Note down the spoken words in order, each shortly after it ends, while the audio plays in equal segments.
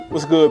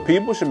What's good,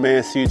 people? It's your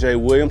man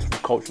CJ Williams from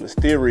Culturalist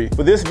Theory.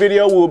 For this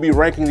video, we'll be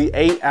ranking the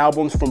 8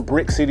 albums from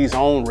Brick City's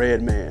own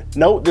Redman.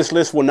 Note, this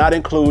list will not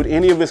include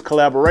any of his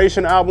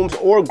collaboration albums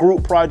or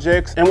group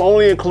projects, and will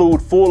only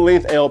include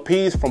full-length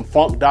LPs from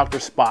Funk Dr.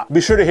 Spock. Be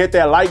sure to hit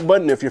that like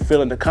button if you're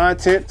feeling the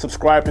content,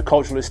 subscribe to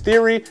Culturalist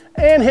Theory,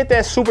 and hit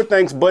that super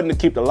thanks button to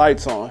keep the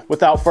lights on.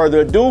 Without further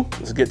ado,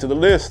 let's get to the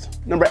list.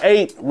 Number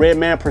 8,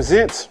 Redman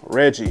presents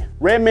Reggie.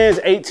 Redman's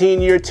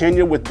 18-year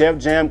tenure with Def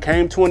Jam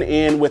came to an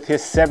end with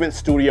his 7th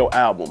studio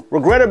album.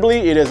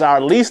 Regrettably, it is our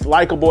least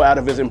likable out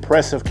of his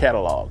impressive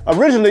catalog.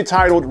 Originally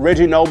titled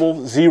Reggie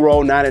Noble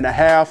 0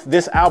 9.5,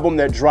 this album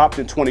that dropped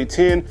in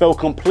 2010 fell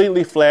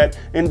completely flat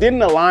and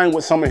didn't align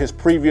with some of his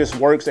previous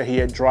works that he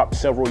had dropped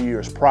several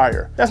years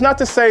prior. That's not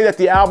to say that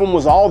the album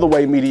was all the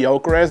way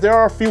mediocre, as there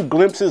are a few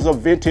glimpses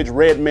of vintage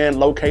Redman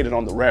located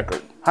on the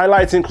record.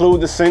 Highlights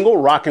include the single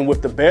Rockin'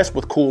 With The Best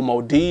with Kool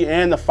Moe Dee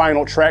and the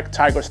final track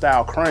Tiger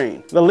Style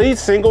Crane. The lead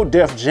single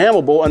Def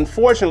Jammable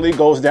unfortunately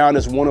goes down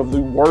as one of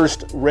the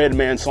worst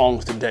Redman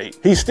songs to date.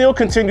 He still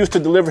continues to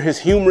deliver his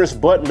humorous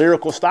but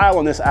lyrical style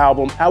on this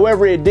album,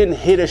 however it didn't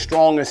hit as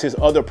strong as his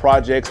other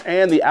projects,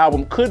 and the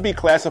album could be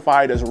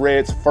classified as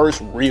Red's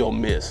first real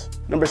miss.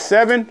 Number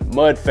 7,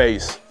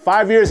 Mudface.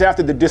 5 years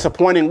after the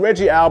disappointing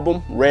Reggie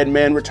album,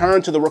 Redman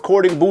returned to the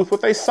recording booth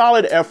with a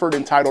solid effort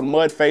entitled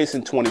Mudface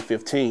in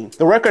 2015.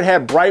 The record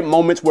had bright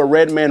moments where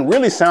Redman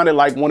really sounded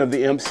like one of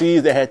the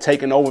MCs that had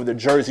taken over the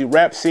Jersey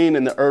rap scene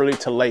in the early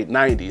to late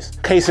 90s.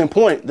 Case in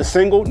point, the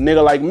single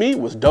Nigga Like Me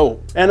was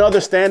dope, and other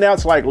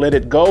standouts like Let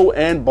It Go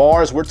and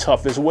Bars were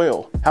tough as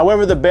well.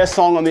 However, the best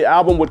song on the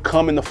album would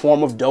come in the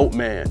form of Dope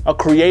Man, a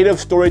creative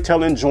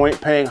storytelling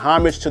joint paying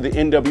homage to the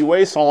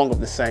NWA song of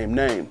the same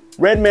name.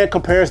 Redman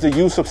compares the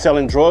use of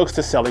selling drugs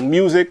to selling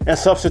music and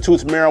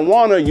substitutes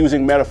marijuana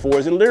using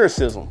metaphors and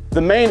lyricism.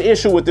 The main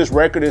issue with this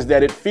record is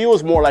that it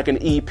feels more like an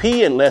EP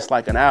and less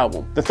like an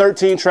album. The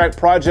 13-track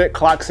project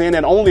clocks in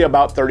at only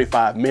about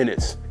 35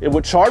 minutes. It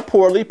would chart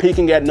poorly,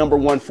 peaking at number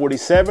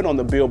 147 on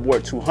the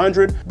Billboard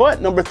 200,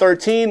 but number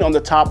 13 on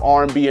the top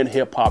R&B and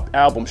hip-hop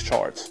albums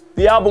charts.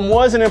 The album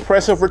was an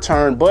impressive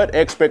return, but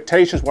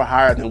expectations were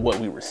higher than what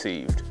we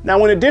received.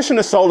 Now, in addition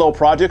to solo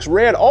projects,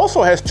 Red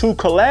also has 2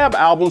 collab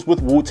albums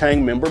with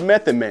Wu-Tang member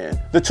Method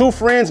Man. The two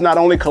friends not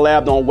only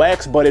collabed on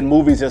Wax, but in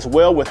movies as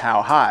well with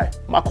How High.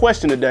 My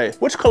question today,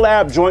 which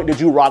collab joint did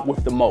you rock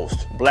with the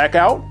most?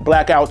 Blackout?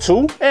 Blackout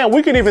 2? And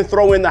we can even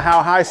throw in the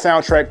How High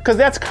soundtrack, because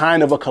that's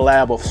kind of a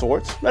collab of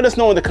sorts. Let us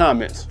know in the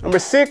comments. Number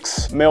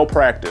 6,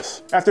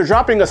 Malpractice. After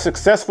dropping a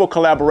successful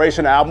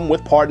collaboration album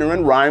with partner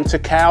in rhyme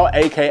Tikal,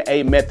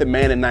 aka Method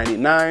Man in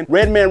 '99,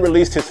 Redman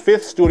released his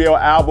 5th studio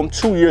album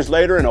 2 years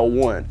later in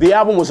 '01. The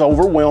album was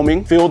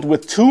overwhelming, filled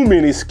with too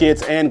many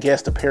skits and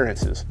guest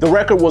appearances. The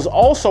record was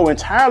also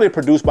entirely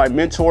produced by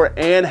mentor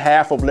and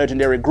half of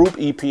legendary group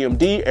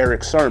EPMD,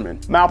 Eric Sermon.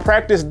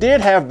 Malpractice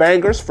did have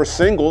bangers for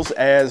singles,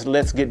 as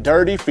Let's Get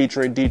Dirty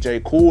featuring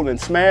DJ Kool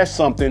and Smash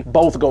Something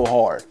both go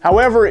hard.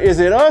 However, is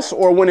it us,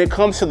 or when it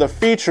comes to the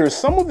features,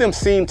 some of them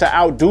seem to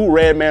outdo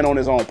Redman on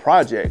his own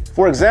project?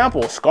 For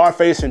example,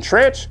 Scarface and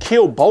Tretch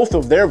killed both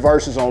of their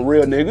verses on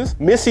Real Niggas,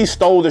 Missy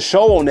stole the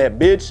show on That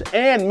Bitch,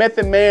 and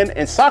Method Man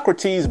and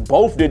Socrates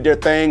both did their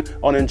thing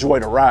on Enjoy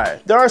the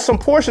Ride. There are some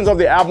portions of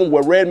the album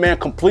where Redman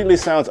completely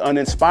sounds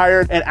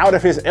uninspired and out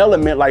of his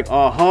element, like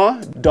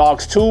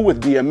Dogs 2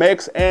 with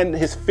DMX, and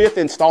his 5th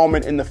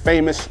installment in the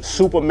famous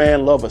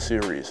Superman Lover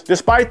series.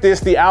 Despite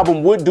this, the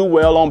album would do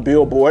well on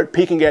Billboard,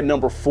 peaking at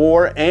number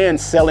 4 and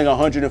selling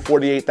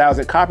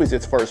 148,000 copies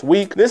its first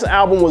week. This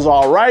album was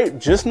alright,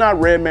 just not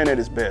Redman at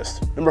his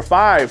best. Number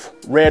 5,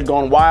 Red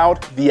Gone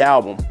Wild, the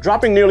album.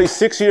 Dropping nearly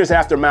 6 years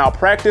after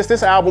Malpractice,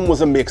 this album was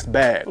a mixed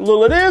bag. A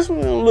little of this, a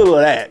little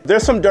of that.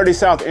 There's some Dirty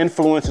South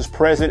influences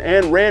present,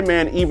 and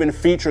Redman even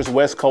features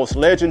West Coast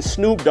legend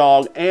Snoop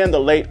Dogg and the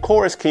late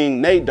chorus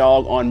king Nate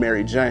Dogg on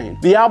Mary Jane.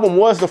 The album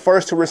was the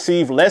first to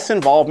receive less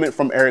involvement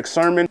from Eric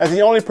Sermon, as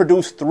he only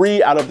produced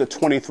 3 out of the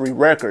 23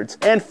 records,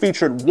 and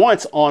featured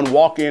once on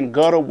Walk In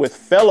Gutter with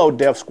fellow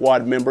Def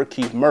Squad member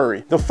Keith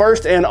Murray. The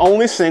first and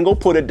only single,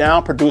 Put It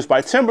Down, produced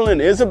by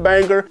Timbaland, is a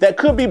banger that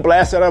could be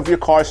blasted out of your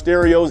car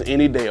stereos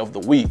any day of the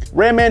week.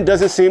 Redman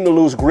doesn't seem to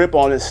lose grip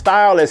on his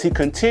style as he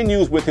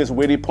continues with his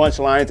witty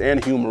punchlines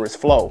and humorous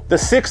flow. The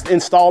 6th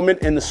installment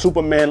in the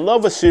Superman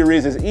Lover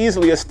series is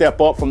easily a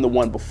step up from the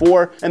one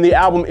before, and the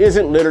album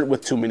isn't littered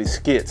with too many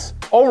skits.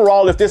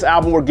 Overall, if this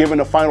album were given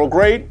a final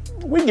grade,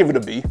 we give it a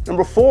B.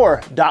 Number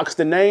 4, Docs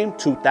the Name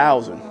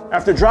 2000.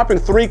 After dropping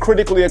 3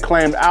 critically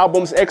acclaimed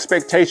albums,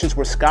 expectations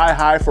were sky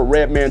high for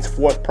Redman's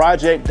 4th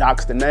project,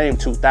 Docs the Name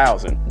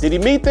 2000. Did he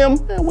meet them?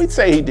 We'd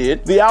say he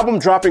did. The album,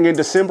 dropping in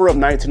December of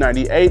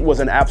 1998, was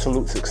an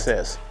absolute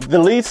success. The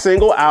lead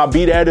single, I'll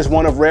Be That, is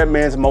one of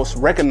Redman's most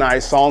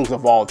recognized songs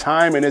of all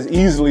time and is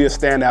easily a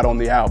standout on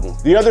the album.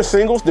 The other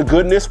singles, The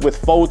Goodness with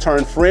Foe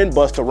Turned Friend,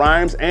 Busta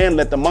Rhymes, and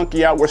Let the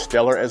Monkey Out, were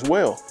stellar as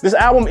well. This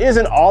album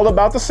isn't all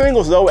about the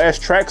singles though, as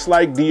tracks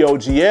like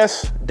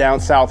DOGS, Down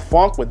South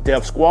Funk with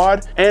Def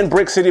Squad, and and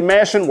Brick City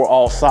Mashin' were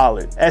all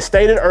solid. As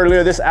stated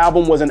earlier, this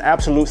album was an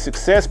absolute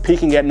success,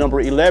 peaking at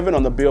number 11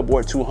 on the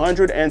Billboard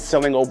 200 and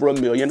selling over 1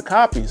 million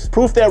copies.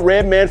 Proof that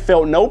Redman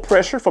felt no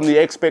pressure from the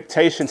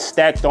expectations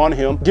stacked on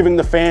him, giving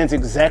the fans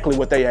exactly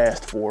what they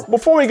asked for.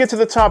 Before we get to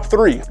the top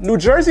 3, New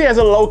Jersey has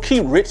a low-key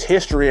rich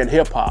history in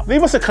hip-hop.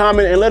 Leave us a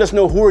comment and let us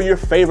know who are your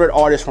favorite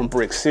artists from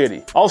Brick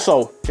City.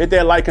 Also, hit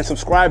that like and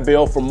subscribe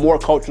bell for more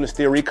Culturalist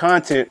Theory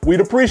content. We'd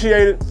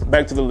appreciate it.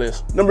 Back to the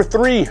list. Number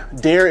 3,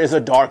 There Is a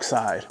Dark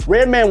Side.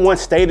 Redman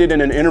once stated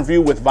in an interview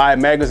with Vibe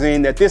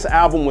magazine that this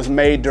album was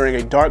made during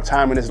a dark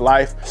time in his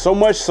life, so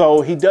much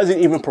so he doesn't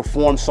even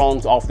perform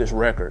songs off this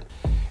record.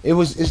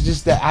 It's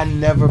just that I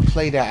never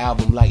play that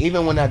album. Like,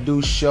 even when I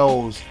do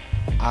shows,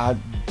 I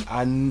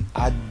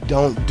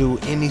don't do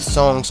any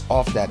songs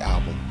off that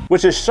album.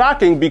 Which is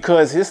shocking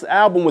because his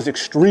album was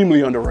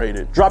extremely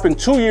underrated. Dropping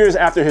 2 years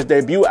after his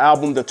debut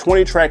album, the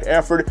 20-track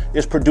effort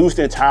is produced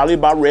entirely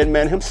by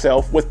Redman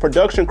himself, with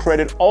production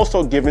credit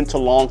also given to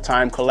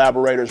longtime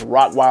collaborators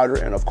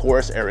Rockwilder and, of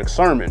course, Eric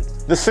Sermon.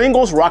 The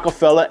singles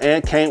Rockefeller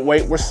and Can't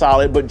Wait were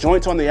solid, but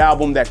joints on the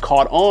album that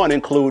caught on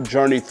include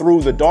Journey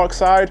Through the Dark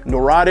Side,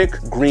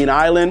 Neurotic, Green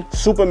Island,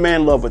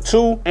 Superman Lover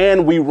 2,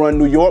 and We Run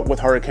New York with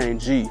Hurricane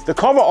G. The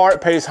cover art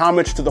pays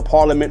homage to the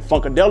Parliament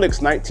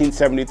Funkadelics'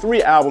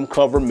 1973 album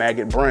cover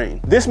Maggot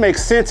Brain. This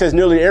makes sense as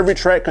nearly every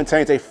track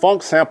contains a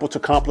funk sample to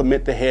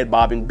complement the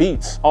head-bobbing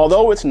beats.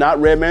 Although it's not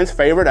Redman's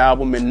favorite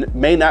album and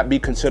may not be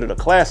considered a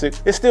classic,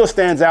 it still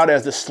stands out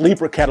as the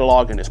sleeper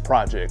catalog in this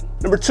project.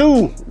 Number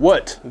 2,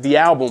 What? The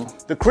Album.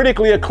 The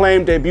critically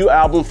acclaimed debut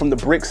album from the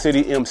Brick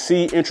City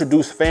MC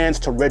introduced fans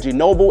to Reggie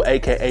Noble,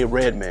 aka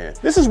Redman.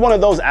 This is one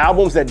of those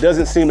albums that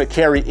doesn't seem to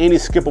carry any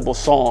skippable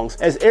songs,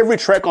 as every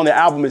track on the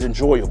album is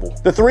enjoyable.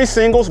 The 3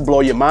 singles,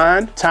 Blow Your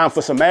Mind, Time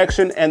for Some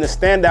Action, and the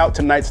standout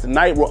Tonight's the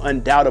Night were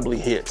undoubtedly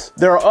hits.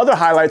 There are other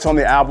highlights on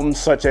the album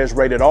such as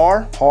Rated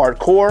R,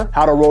 Hardcore,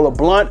 How to Roll a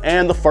Blunt,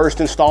 and the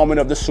first installment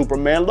of the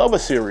Superman Lover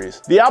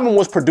series. The album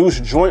was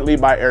produced jointly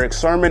by Eric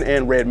Sermon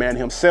and Redman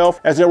himself,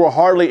 as there were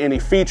hardly any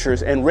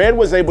features, and Red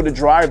was able to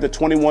drive the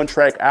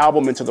 21-track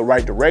album into the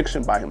right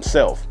direction by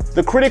himself.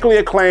 The critically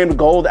acclaimed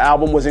Gold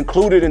album was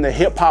included in the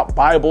Hip Hop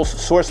Bible's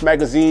Source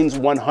Magazine's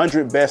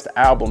 100 Best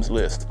Albums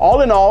list.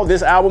 All in all,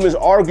 this album is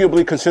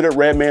arguably considered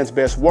Redman's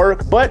best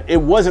work, but it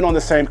wasn't on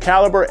the same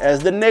caliber as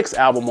the next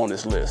album on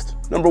this list.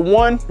 Number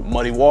 1,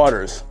 Muddy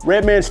Waters.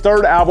 Redman's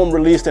third album,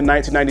 released in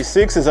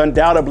 1996, is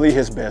undoubtedly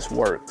his best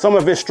work. Some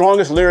of his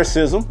strongest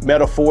lyricism,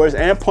 metaphors,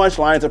 and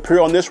punchlines appear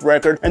on this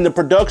record, and the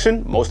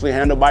production, mostly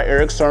handled by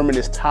Eric Sermon,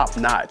 is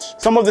top-notch.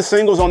 Some of the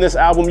singles on this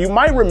album you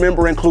might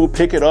remember include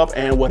Pick It Up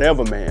and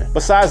Whatever Man.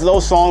 Besides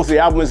those songs, the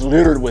album is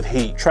littered with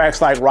heat. Tracks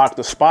like Rock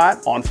the Spot,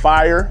 On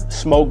Fire,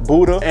 Smoke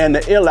Buddha, and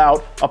The Ill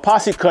Out, a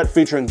posse cut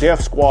featuring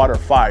Def Squad, are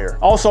fire.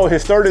 Also,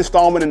 his third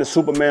installment in the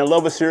Superman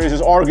Lover series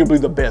is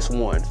arguably the best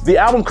one. The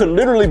album could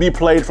literally be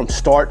played from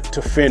start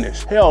to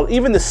finish. Hell,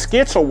 even the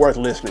skits are worth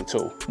listening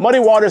to. Muddy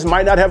Waters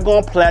might not have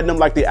gone platinum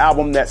like the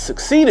album that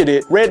succeeded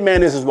it.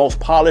 Redman is his most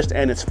polished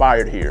and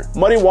inspired here.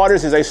 Muddy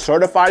Waters is a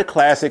certified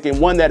classic and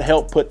one that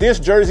helped put this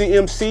Jersey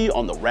MC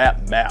on the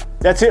rap map.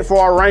 That's it for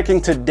our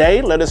ranking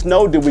today. Let us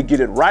know, did we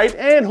get it right,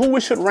 and who we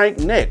should rank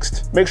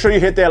next. Make sure you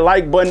hit that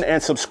like button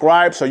and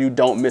subscribe so you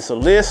don't miss a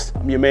list.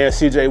 I'm your man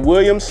CJ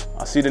Williams.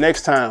 I'll see you the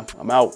next time. I'm out.